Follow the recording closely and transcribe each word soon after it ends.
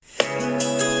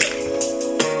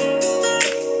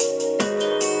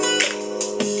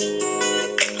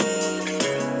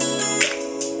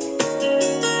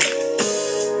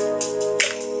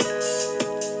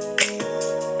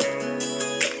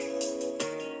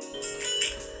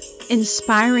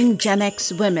inspiring Gen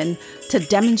X women to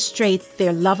demonstrate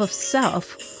their love of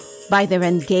self by their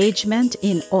engagement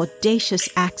in audacious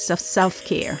acts of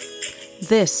self-care.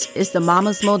 This is the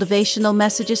Mama's Motivational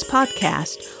Messages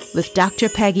podcast with Dr.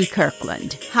 Peggy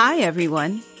Kirkland. Hi,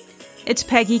 everyone. It's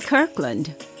Peggy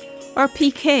Kirkland, or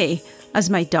PK, as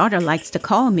my daughter likes to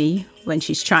call me when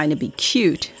she's trying to be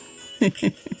cute.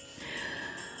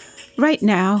 Right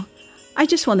now, I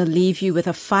just want to leave you with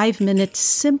a 5-minute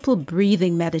simple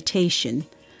breathing meditation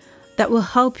that will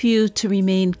help you to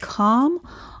remain calm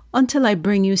until I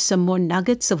bring you some more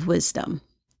nuggets of wisdom.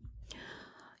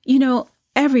 You know,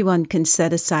 everyone can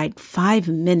set aside 5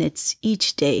 minutes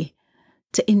each day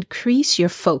to increase your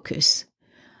focus,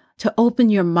 to open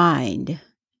your mind,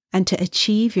 and to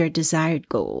achieve your desired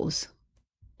goals.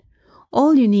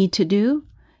 All you need to do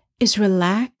is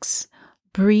relax,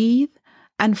 breathe,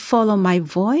 and follow my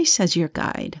voice as your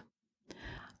guide.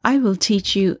 I will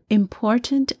teach you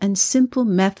important and simple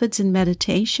methods in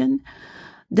meditation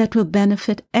that will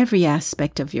benefit every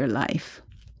aspect of your life.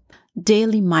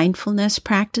 Daily mindfulness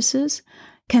practices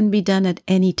can be done at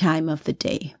any time of the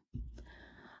day.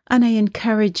 And I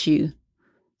encourage you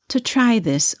to try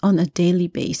this on a daily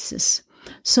basis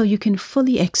so you can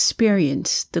fully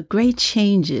experience the great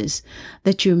changes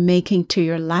that you're making to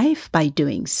your life by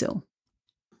doing so.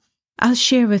 I'll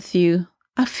share with you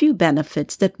a few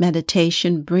benefits that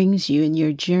meditation brings you in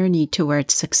your journey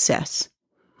towards success.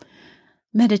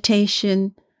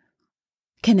 Meditation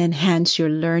can enhance your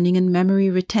learning and memory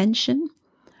retention,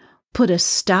 put a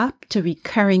stop to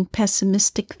recurring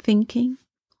pessimistic thinking,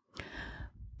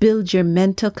 build your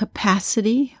mental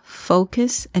capacity,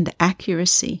 focus, and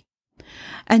accuracy,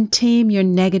 and tame your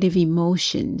negative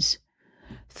emotions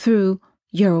through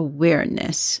your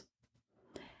awareness.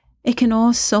 It can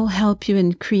also help you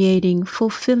in creating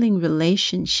fulfilling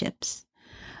relationships,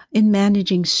 in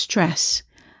managing stress,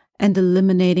 and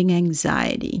eliminating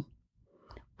anxiety,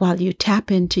 while you tap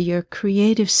into your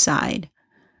creative side,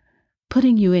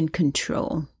 putting you in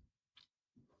control.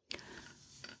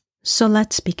 So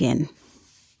let's begin.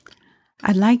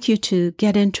 I'd like you to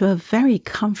get into a very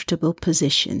comfortable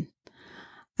position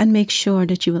and make sure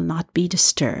that you will not be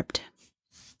disturbed.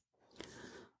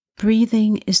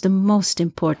 Breathing is the most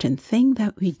important thing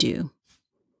that we do.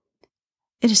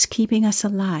 It is keeping us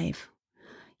alive,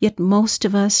 yet most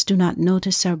of us do not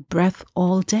notice our breath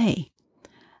all day,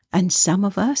 and some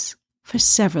of us for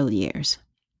several years.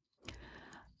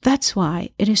 That's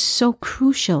why it is so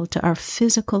crucial to our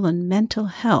physical and mental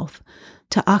health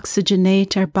to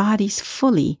oxygenate our bodies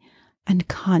fully and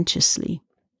consciously.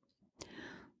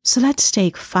 So let's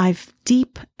take 5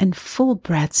 deep and full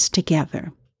breaths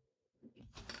together.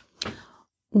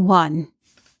 1.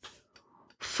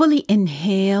 Fully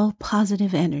inhale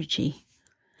positive energy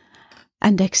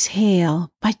and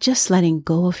exhale by just letting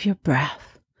go of your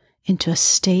breath into a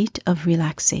state of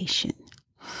relaxation.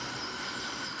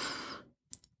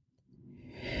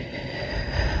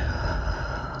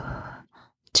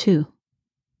 2.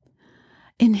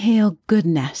 Inhale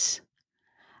goodness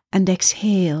and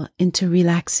exhale into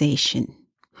relaxation.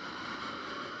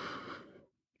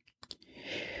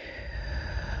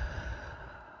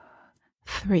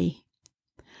 3.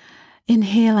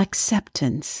 Inhale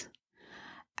acceptance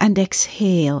and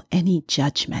exhale any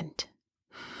judgment.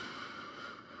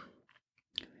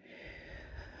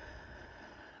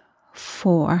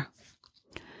 4.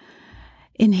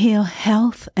 Inhale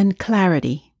health and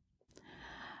clarity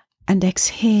and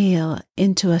exhale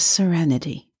into a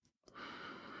serenity.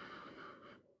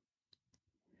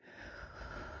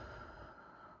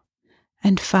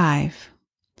 5.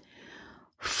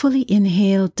 Fully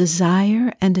inhale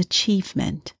desire and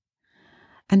achievement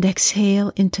and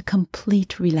exhale into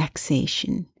complete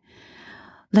relaxation,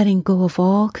 letting go of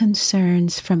all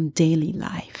concerns from daily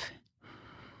life.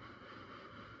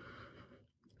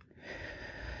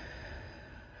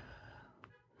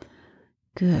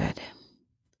 Good.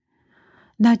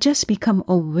 Now just become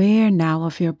aware now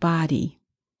of your body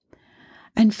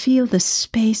and feel the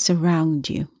space around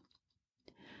you.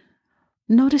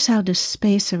 Notice how the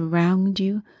space around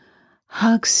you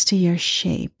hugs to your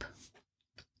shape.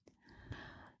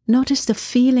 Notice the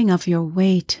feeling of your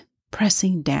weight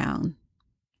pressing down.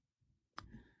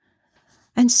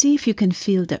 And see if you can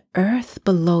feel the earth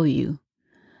below you,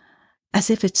 as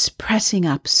if it's pressing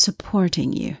up,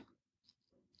 supporting you.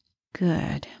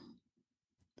 Good.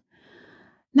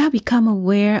 Now become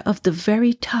aware of the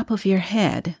very top of your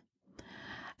head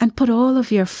and put all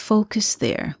of your focus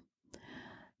there,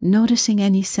 noticing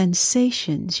any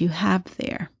sensations you have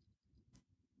there.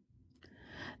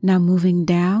 Now moving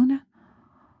down,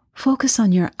 focus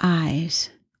on your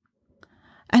eyes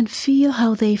and feel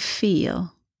how they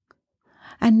feel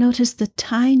and notice the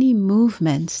tiny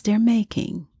movements they're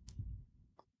making.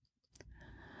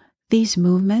 These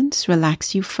movements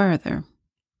relax you further.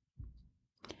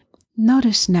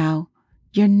 Notice now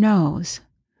your nose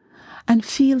and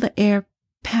feel the air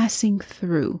passing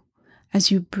through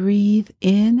as you breathe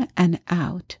in and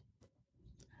out.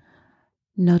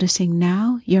 Noticing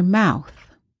now your mouth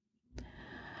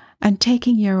and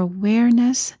taking your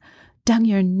awareness down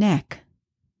your neck.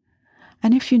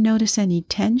 And if you notice any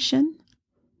tension,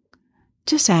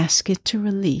 just ask it to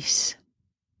release.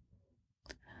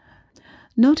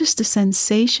 Notice the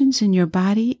sensations in your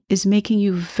body is making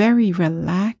you very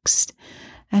relaxed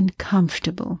and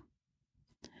comfortable.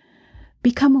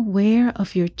 Become aware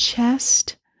of your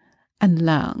chest and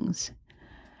lungs,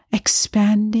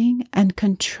 expanding and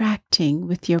contracting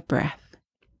with your breath.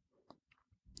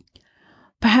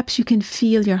 Perhaps you can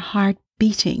feel your heart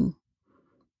beating,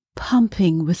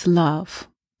 pumping with love.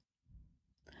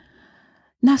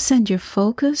 Now send your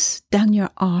focus down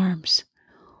your arms,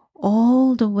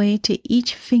 all the way to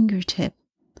each fingertip,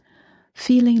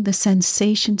 feeling the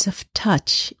sensations of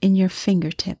touch in your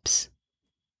fingertips.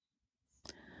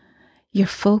 Your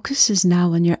focus is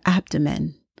now on your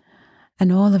abdomen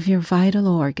and all of your vital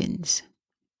organs.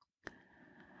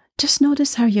 Just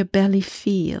notice how your belly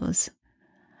feels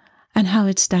and how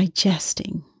it's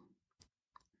digesting.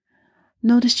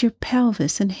 Notice your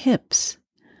pelvis and hips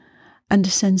and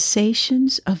the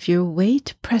sensations of your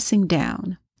weight pressing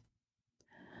down.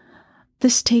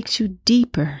 This takes you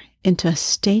deeper into a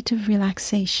state of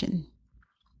relaxation.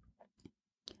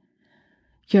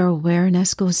 Your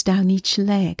awareness goes down each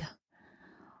leg,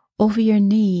 over your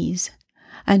knees,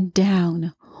 and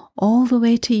down all the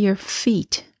way to your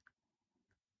feet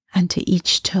and to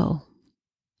each toe.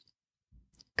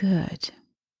 Good.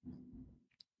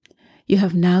 You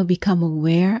have now become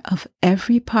aware of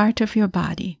every part of your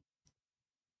body.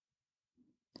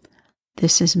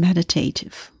 This is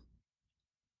meditative.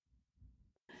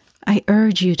 I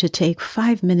urge you to take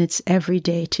 5 minutes every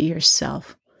day to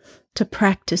yourself to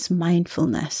practice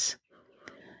mindfulness.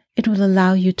 It will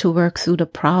allow you to work through the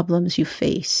problems you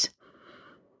face,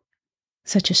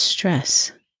 such as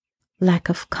stress, lack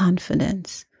of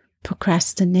confidence,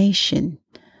 procrastination,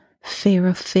 fear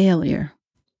of failure,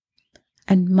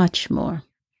 and much more.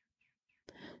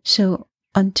 So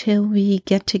until we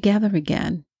get together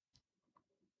again,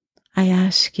 I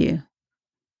ask you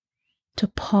to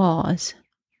pause,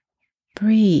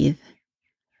 breathe,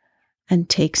 and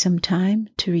take some time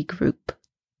to regroup.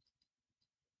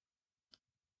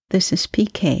 This is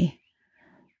PK,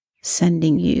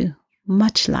 sending you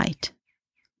much light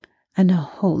and a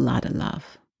whole lot of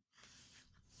love.